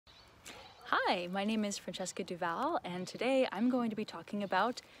Hi, my name is Franchesca Duval, and today I'm going to be talking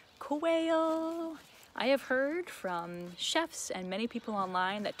about quail. I have heard from chefs and many people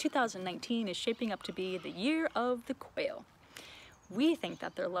online that 2019 is shaping up to be the year of the quail. We think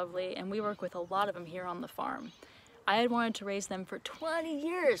that they're lovely, and we work with a lot of them here on the farm. I had wanted to raise them for 20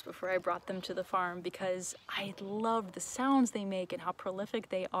 years before I brought them to the farm because I loved the sounds they make and how prolific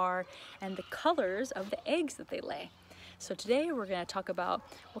they are and the colors of the eggs that they lay. So today we're going to talk about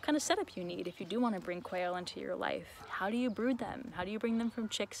what kind of setup you need if you do want to bring quail into your life. How do you brood them? How do you bring them from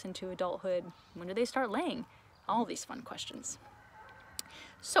chicks into adulthood? When do they start laying? All these fun questions.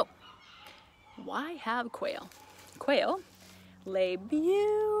 So, why have quail? Quail lay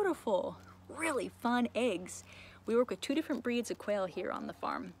beautiful, really fun eggs. We work with two different breeds of quail here on the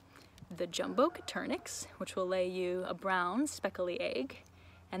farm. The jumbo Caturnix, which will lay you a brown speckly egg,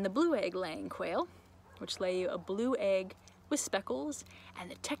 and the blue egg laying quail, which lay you a blue egg with speckles, and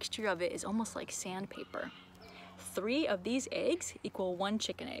the texture of it is almost like sandpaper. 3 of these eggs equal 1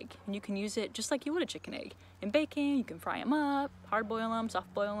 chicken egg, and you can use it just like you would a chicken egg. In baking, you can fry them up, hard boil them,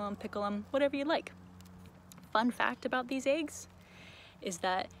 soft boil them, pickle them, whatever you like. Fun fact about these eggs is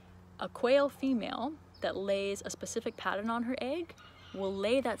that a quail female that lays a specific pattern on her egg will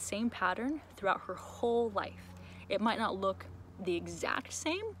lay that same pattern throughout her whole life. It might not look the exact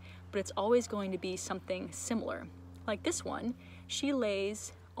same, but it's always going to be something similar. Like this one, she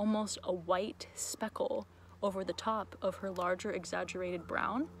lays almost a white speckle over the top of her larger exaggerated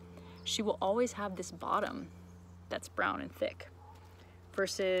brown. She will always have this bottom that's brown and thick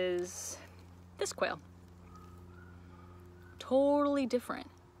versus this quail. Totally different.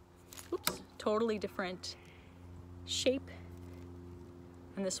 Oops, totally different shape.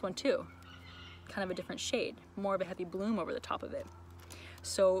 And this one too, kind of a different shade, more of a heavy bloom over the top of it.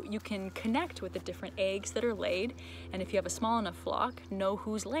 So you can connect with the different eggs that are laid, and if you have a small enough flock, know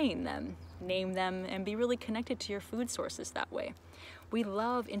who's laying them, name them, and be really connected to your food sources that way. We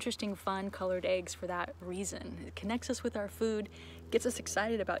love interesting, fun, colored eggs for that reason. It connects us with our food, gets us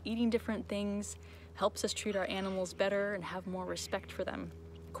excited about eating different things, helps us treat our animals better and have more respect for them.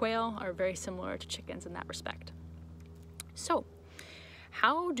 Quail are very similar to chickens in that respect. So,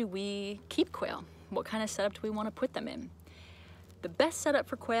 how do we keep quail? What kind of setup do we want to put them in? The best setup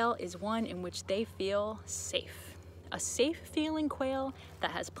for quail is one in which they feel safe. A safe feeling quail that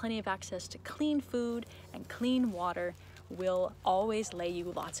has plenty of access to clean food and clean water will always lay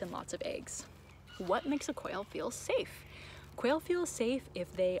you lots and lots of eggs. What makes a quail feel safe? Quail feel safe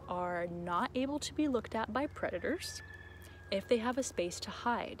if they are not able to be looked at by predators, if they have a space to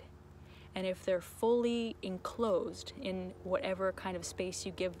hide, and if they're fully enclosed in whatever kind of space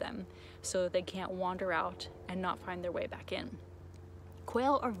you give them so that they can't wander out and not find their way back in.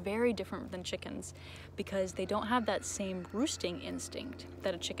 Quail are very different than chickens because they don't have that same roosting instinct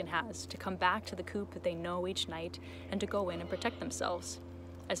that a chicken has to come back to the coop that they know each night and to go in and protect themselves.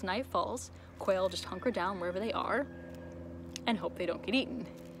 As night falls, quail just hunker down wherever they are and hope they don't get eaten.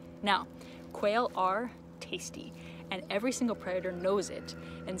 Now, quail are tasty, and every single predator knows it,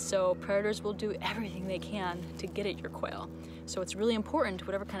 and so predators will do everything they can to get at your quail. So it's really important,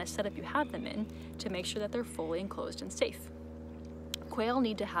 whatever kind of setup you have them in, to make sure that they're fully enclosed and safe. Quail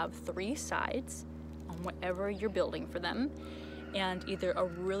need to have 3 sides on whatever you're building for them, and either a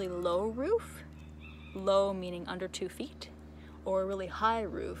really low roof, low meaning under 2 feet, or a really high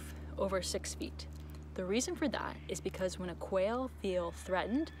roof over 6 feet. The reason for that is because when a quail feel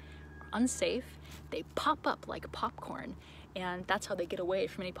threatened or unsafe, they pop up like popcorn, and that's how they get away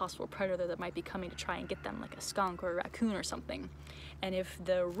from any possible predator that might be coming to try and get them, like a skunk or a raccoon or something. And if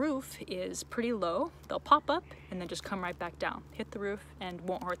the roof is pretty low, they'll pop up and then just come right back down, hit the roof, and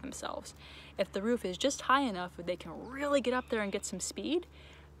won't hurt themselves. If the roof is just high enough that they can really get up there and get some speed,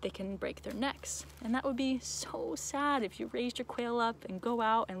 they can break their necks. And that would be so sad if you raised your quail up and go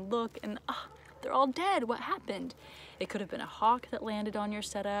out and look and they're all dead. What happened? It could have been a hawk that landed on your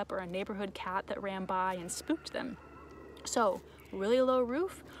setup or a neighborhood cat that ran by and spooked them. So, really low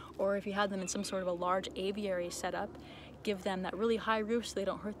roof, or if you had them in some sort of a large aviary setup, give them that really high roof so they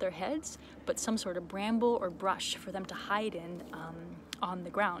don't hurt their heads, but some sort of bramble or brush for them to hide in on the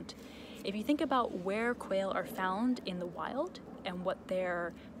ground. If you think about where quail are found in the wild and what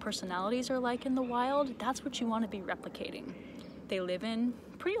their personalities are like in the wild, that's what you want to be replicating. They live in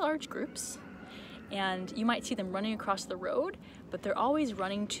pretty large groups, and you might see them running across the road, but they're always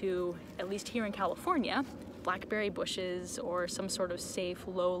running to, at least here in California, blackberry bushes or some sort of safe,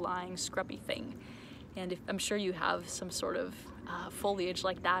 low-lying, scrubby thing. And I'm sure you have some sort of foliage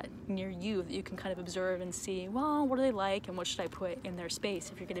like that near you that you can kind of observe and see, well, what are they like and what should I put in their space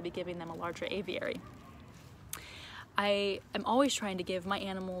if you're going to be giving them a larger aviary. I am always trying to give my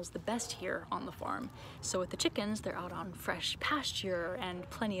animals the best here on the farm. So with the chickens, they're out on fresh pasture and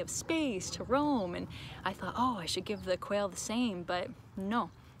plenty of space to roam, and I thought, oh, I should give the quail the same, but no.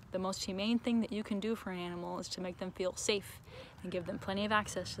 The most humane thing that you can do for an animal is to make them feel safe and give them plenty of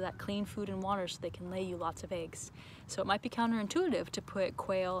access to that clean food and water so they can lay you lots of eggs. So it might be counterintuitive to put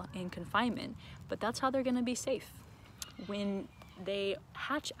quail in confinement, but that's how they're gonna be safe. When they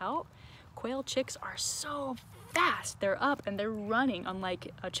hatch out, quail chicks are so fast. They're up and they're running,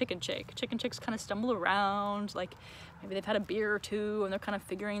 unlike a chicken chick. Chicken chicks kind of stumble around, like maybe they've had a beer or two and they're kind of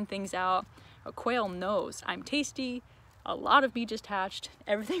figuring things out. A quail knows I'm tasty, a lot of me just hatched,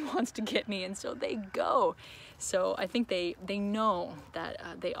 everything wants to get me, and so they go. So I think they know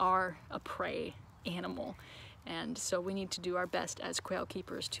that they are a prey animal, and so we need to do our best as quail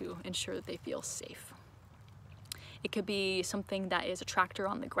keepers to ensure that they feel safe. It could be something that is a tractor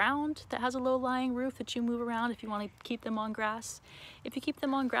on the ground that has a low-lying roof that you move around if you want to keep them on grass. If you keep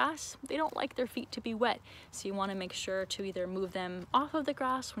them on grass, they don't like their feet to be wet, so you want to make sure to either move them off of the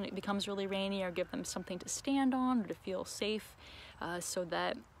grass when it becomes really rainy, or give them something to stand on or to feel safe so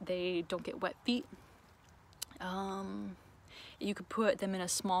that they don't get wet feet. You could put them in a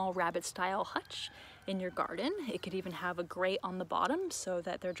small rabbit-style hutch in your garden. It could even have a grate on the bottom so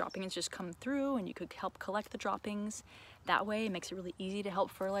that their droppings just come through, and you could help collect the droppings. That way it makes it really easy to help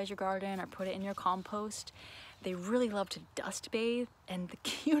fertilize your garden or put it in your compost. They really love to dust bathe, and the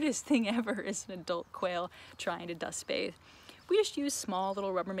cutest thing ever is an adult quail trying to dust bathe. We just use small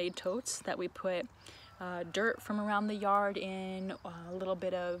little Rubbermaid totes that we put dirt from around the yard in, a little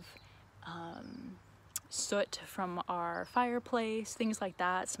bit of soot from our fireplace, things like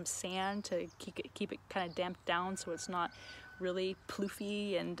that, some sand to keep it kind of damped down so it's not really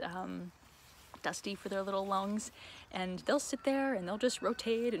ploofy and dusty for their little lungs. And they'll sit there and they'll just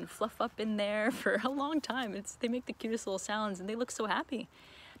rotate and fluff up in there for a long time. They make the cutest little sounds and they look so happy.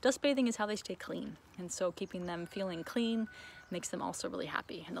 Dust bathing is how they stay clean, and so keeping them feeling clean makes them also really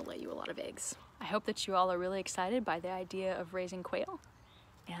happy, and they'll lay you a lot of eggs. I hope that you all are really excited by the idea of raising quail,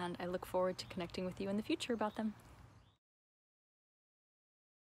 and I look forward to connecting with you in the future about them.